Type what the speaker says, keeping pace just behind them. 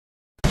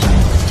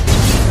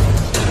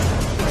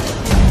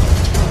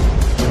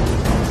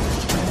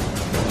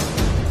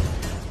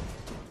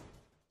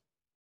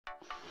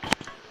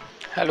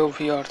Hello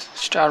viewers,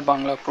 star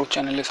Bangla pro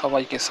চ্যানেলে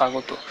সবাইকে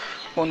স্বাগত।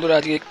 বন্ধুরা,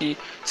 আজকে একটি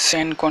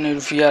সেনকনের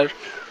ভিআর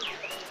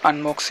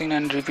আনবক্সিং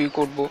অ্যান্ড রিভিউ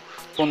করব।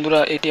 বন্ধুরা,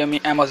 এটি আমি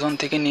অ্যামাজন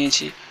থেকে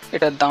নিয়েছি।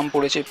 এটার দাম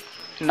পড়েছে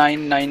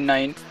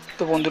 999।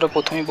 তো বন্ধুরা,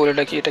 প্রথমেই বলে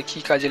রাখি এটা কী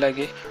কাজে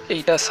লাগে।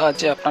 এইটার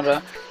সাহায্যে আপনারা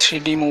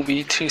 3D মুভি,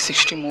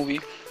 360 মুভি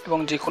এবং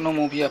যে কোনো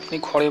মুভি আপনি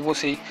ঘরে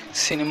বসেই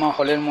সিনেমা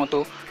হলের মতো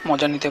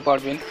মজা নিতে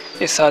পারবেন।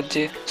 এর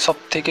সাহায্যে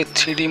সবথেকে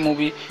 3D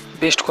মুভি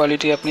বেস্ট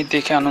কোয়ালিটি আপনি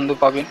দেখে আনন্দ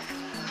পাবেন।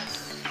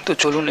 তো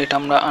চলুন এটা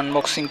আমরা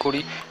আনবক্সিং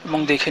করি এবং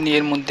দেখে নিই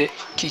এর মধ্যে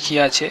কি কি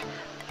আছে।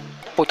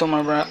 প্রথম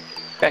আমরা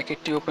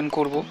প্যাকেটটি ওপেন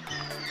করব।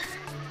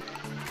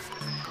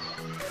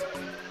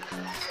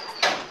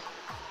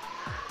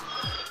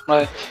 আমরা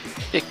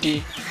একটি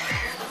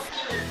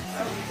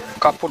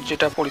কাপড়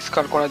যেটা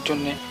পরিষ্কার করার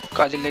জন্য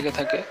কাজে লেগে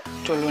থাকে,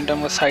 চলুন এটা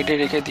আমরা সাইডে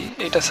রেখে দিই।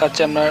 এটার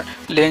সাহায্যে আপনার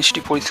লেন্সটি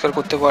পরিষ্কার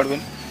করতে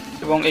পারবেন।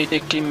 এবং এইটি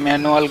একটি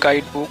ম্যানুয়াল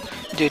গাইড বুক,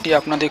 যেটি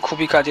আপনাদের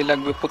খুবই কাজে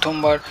লাগবে।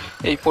 প্রথমবার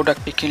এই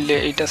প্রোডাক্টটি কিনলে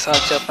এইটার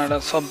সাহায্যে আপনারা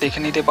সব দেখে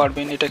নিতে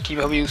পারবেন এটা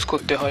কিভাবে ইউজ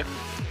করতে হয়।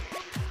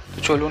 তো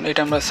চলুন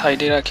এটা আমরা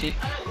সাইডে রাখি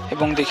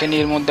এবং দেখে নিই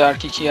এর মধ্যে আর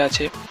কি কি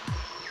আছে।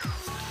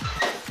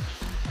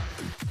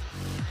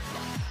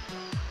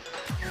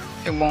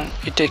 এবং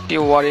এটা একটি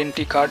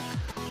ওয়ারেন্টি কার্ড,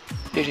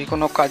 এটি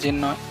কোনো কাজের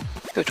নয়।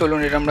 তো চলুন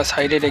এটা আমরা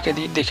সাইডে রেখে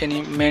দিই, দেখে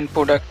নিই মেন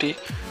প্রোডাক্টটি।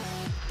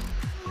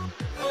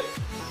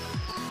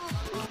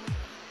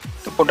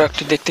 তো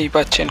প্রোডাক্টটি দেখতেই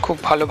পাচ্ছেন খুব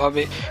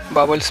ভালোভাবে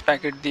বাবলস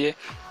প্যাকেট দিয়ে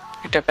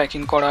এটা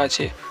প্যাকিং করা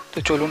আছে। তো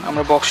চলুন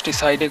আমরা বক্সটি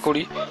সাইডে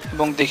করি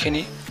এবং দেখে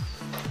নিই।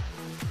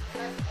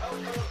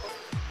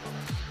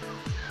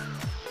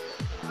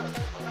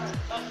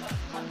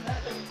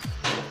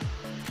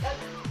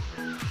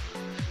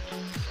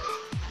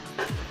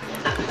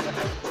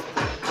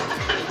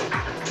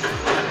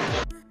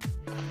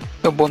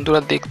 তো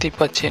বন্ধুরা, দেখতেই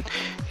পাচ্ছেন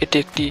এটি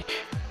একটি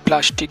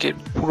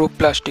পুরো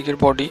প্লাস্টিকের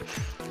বডি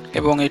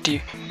এবং এটি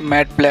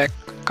ম্যাট ব্ল্যাক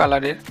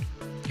কালারের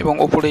এবং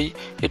ওপরেই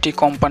এটি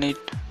কোম্পানির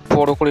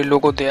বড় করে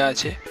লোগো দেয়া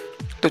আছে।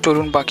 তো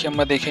চলুন বাকি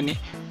আমরা দেখে নিই।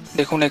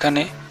 দেখুন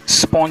এখানে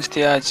স্পঞ্জ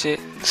দেওয়া আছে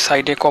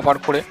সাইডে কভার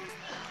করে।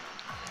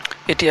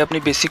 এটি আপনি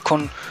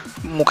বেশিক্ষণ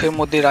মুখের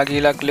মধ্যে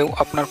লাগিয়ে রাখলেও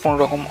আপনার কোনো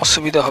রকম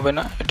অসুবিধা হবে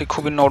না। এটি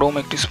খুবই নরম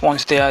একটি স্পঞ্জ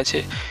দেওয়া আছে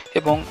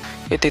এবং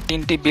এতে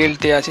 3টি বেল্ট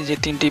দেওয়া আছে, যে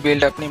 3টি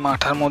বেল্ট আপনি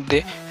মাথার মধ্যে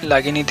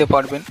লাগিয়ে নিতে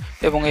পারবেন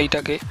এবং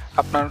এইটাকে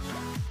আপনার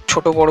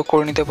ছোট বড়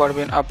করে নিতে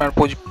পারবেন আপনার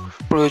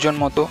প্রয়োজন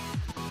মতো।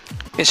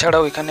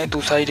 এছাড়াও এখানে দু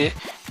সাইডে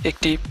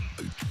একটি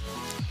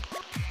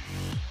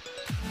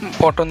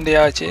বটন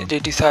দেওয়া আছে,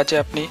 যেটির সাহায্যে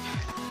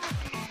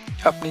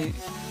আপনি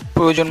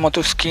প্রয়োজন মতো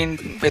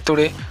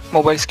ভেতরে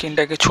মোবাইল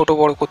স্ক্রিনটাকে ছোট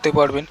বড় করতে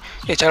পারবেন।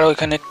 এছাড়াও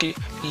এখানে একটি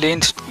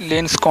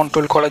লেন্স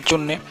কন্ট্রোল করার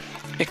জন্য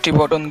একটি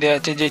বটন দেওয়া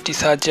আছে, যেটির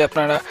সাহায্যে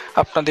আপনারা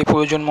আপনাদের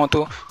প্রয়োজন মতো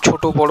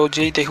ছোট বড়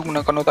যেই দেখুক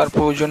না কেন তার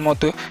প্রয়োজন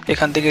মতো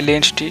এখান থেকে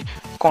লেন্সটি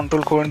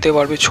কন্ট্রোল করে নিতে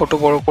পারবে, ছোট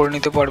বড় করে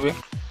নিতে পারবে।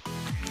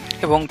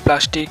 এবং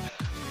প্লাস্টিক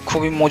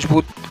খুবই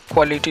মজবুত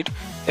কোয়ালিটির।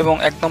 এবং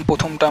একদম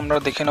প্রথমটা আমরা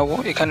দেখে নেব।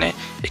 এখানে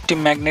একটি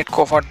ম্যাগনেট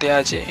কভার দেওয়া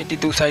আছে, এটি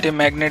দু সাইডে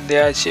ম্যাগনেট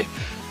দেওয়া আছে,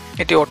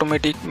 এটি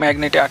অটোমেটিক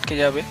ম্যাগনেটে আটকে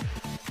যাবে।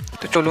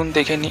 তো চলুন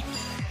দেখে নিই।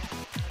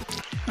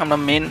 আমরা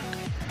মেন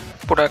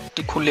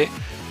প্রোডাক্টটি খুলে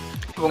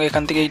এবং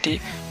এখান থেকে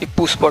এই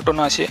পুশ বটন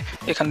আছে,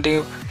 এখান থেকে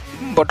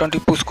বটনটি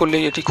পুশ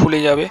করলেই এটি খুলে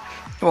যাবে।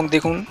 এবং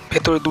দেখুন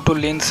ভেতরে দুটো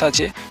লেন্স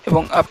আছে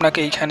এবং আপনাকে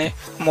এইখানে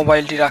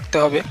মোবাইলটি রাখতে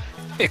হবে।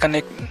 এখানে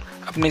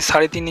আপনি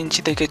 3.5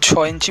 ইঞ্চি থেকে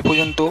 6 ইঞ্চি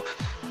পর্যন্ত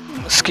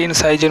স্ক্রিন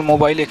সাইজের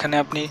মোবাইল এখানে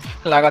আপনি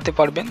লাগাতে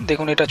পারবেন।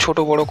 দেখুন এটা ছোট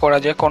বড় করা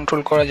যায়,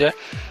 কন্ট্রোল করা যায়।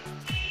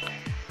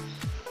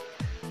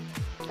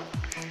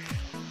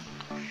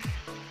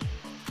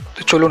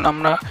 তো চলুন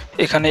আমরা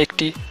এখানে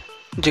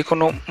যে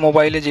কোনো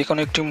মোবাইলে যে কোনো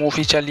একটি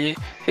মুভি চালিয়ে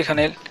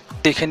এখানে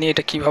দেখে নিই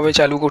এটা কিভাবে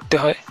চালু করতে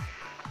হয়।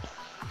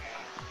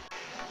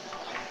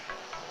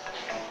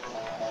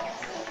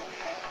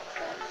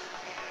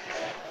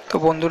 তো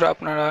বন্ধুরা,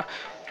 আপনারা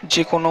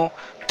যে কোনো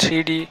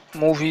 3D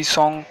মুভি,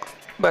 সং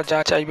বা যা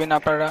চাইবেন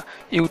আপনারা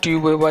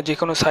ইউটিউবে বা যে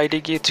কোনো সাইটে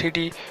গিয়ে 3D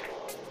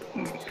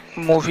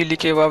মুভি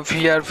লিখে বা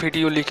ভিআর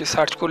ভিডিও লিখে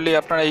সার্চ করলে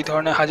আপনারা এই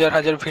ধরনের হাজার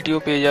হাজার ভিডিও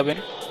পেয়ে যাবেন।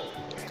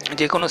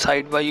 যে কোনো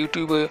সাইট বা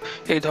ইউটিউবে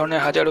এই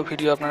ধরনের হাজারো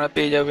ভিডিও আপনারা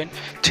পেয়ে যাবেন।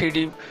 3D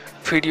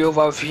ভিডিও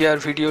বা ভিআর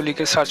ভিডিও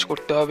লিখে সার্চ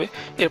করতে হবে।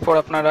 এরপর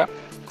আপনারা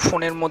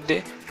ফোনের মধ্যে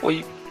ওই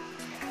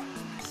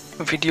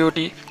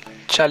ভিডিওটি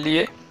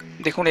চালিয়ে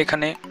দেখুন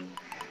এখানে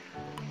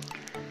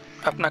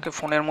আপনাকে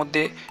ফোনের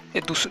মধ্যে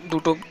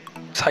দুটো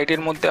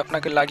সাইডের মধ্যে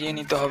আপনাকে লাগিয়ে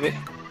নিতে হবে।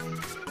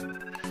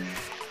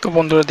 তো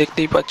বন্ধুরা,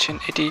 দেখতেই পাচ্ছেন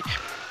এটি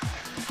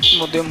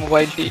মধ্যে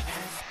মোবাইলটি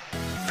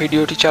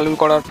ভিডিওটি চালু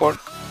করার পর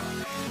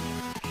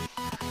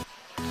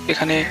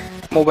এখানে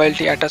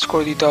মোবাইলটি অ্যাটাচ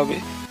করে দিতে হবে।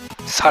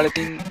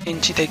 3.5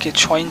 ইঞ্চি থেকে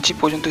 6 ইঞ্চি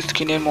পর্যন্ত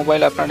স্ক্রিনের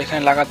মোবাইল আপনারা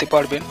এখানে লাগাতে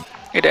পারবেন।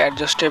 এটা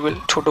অ্যাডজাস্টেবল,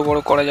 ছোট বড়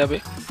করা যাবে।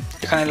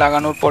 এখানে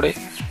লাগানোর পরে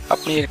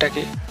আপনি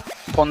এটাকে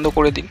বন্ধ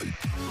করে দিন,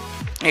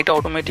 এটা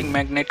অটোমেটিক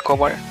ম্যাগনেট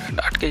কভার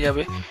আটকে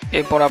যাবে।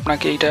 এরপর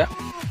আপনাকে এইটা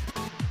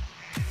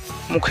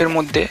মুখের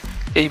মধ্যে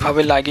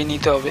এইভাবে লাগিয়ে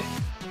নিতে হবে,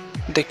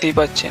 দেখতেই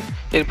পাচ্ছেন।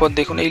 এরপর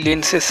দেখুন এই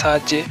লেন্সের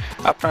সাহায্যে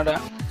আপনারা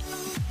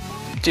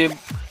যে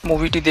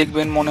মুভিটি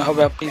দেখবেন মনে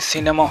হবে আপনি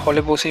সিনেমা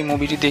হলে বসেই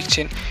মুভিটি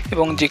দেখছেন,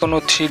 এবং যে কোনো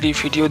 3D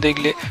ভিডিও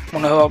দেখলে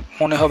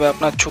মনে হবে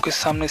আপনার চোখের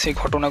সামনে সেই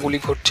ঘটনাগুলি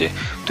ঘটছে।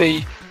 তো এই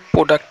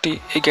প্রোডাক্টটি,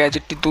 এই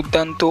গ্যাজেটটি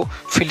দুর্দান্ত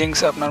ফিলিংস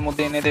আপনার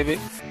মধ্যে এনে দেবে।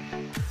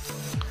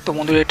 তো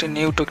বন্ধুরা, এটা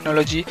নিউ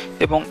টেকনোলজি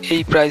এবং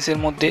এই প্রাইসের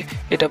মধ্যে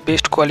এটা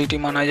বেস্ট কোয়ালিটি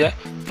মানা যায়,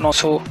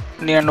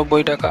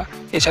 999 টাকা।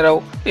 এছাড়াও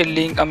এর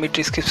লিঙ্ক আমি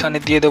ডিসক্রিপশানে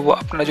দিয়ে দেবো,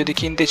 আপনারা যদি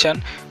কিনতে চান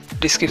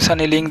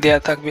ডিসক্রিপশানে লিঙ্ক দেওয়া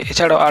থাকবে।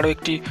 এছাড়াও আরও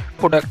একটি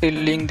প্রোডাক্টের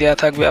লিঙ্ক দেওয়া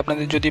থাকবে,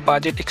 আপনাদের যদি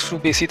বাজেট একটু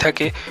বেশি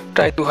থাকে,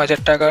 প্রায়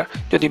 2000 টাকার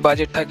যদি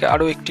বাজেট থাকে,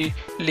 আরও একটি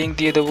লিঙ্ক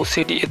দিয়ে দেবো,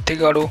 সেটি এর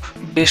থেকে আরও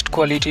বেস্ট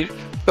কোয়ালিটির।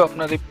 তো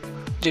আপনাদের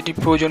যেটি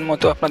প্রয়োজন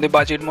মতো, আপনাদের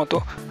বাজেট মতো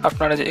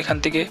আপনারা এখান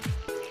থেকে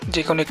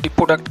যে কোনো একটি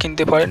প্রোডাক্ট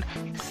কিনতে পারেন।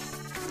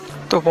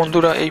 তো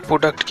বন্ধুরা, এই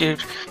প্রোডাক্টকে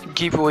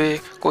গিভওয়ে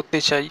করতে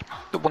চাই।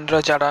 তো বন্ধুরা,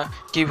 যারা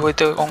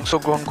গিভওয়েতে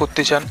অংশগ্রহণ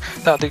করতে চান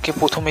তাদেরকে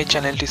প্রথমেই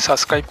চ্যানেলটি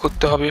সাবস্ক্রাইব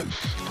করতে হবে,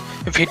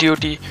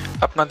 ভিডিওটি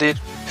আপনাদের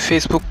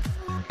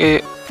ফেসবুকে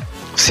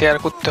শেয়ার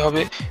করতে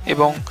হবে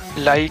এবং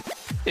লাইক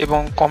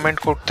এবং কমেন্ট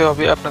করতে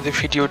হবে আপনাদের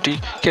ভিডিওটি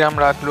কিরম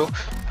লাগলো।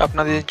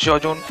 আপনাদের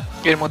যজন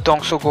এর মধ্যে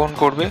অংশগ্রহণ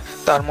করবে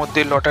তার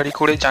মধ্যে লটারি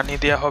করে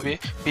জানিয়ে দেওয়া হবে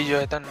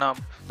বিজেতার নাম।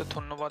 তো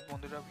ধন্যবাদ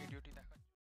বন্ধুরা, ভিডিও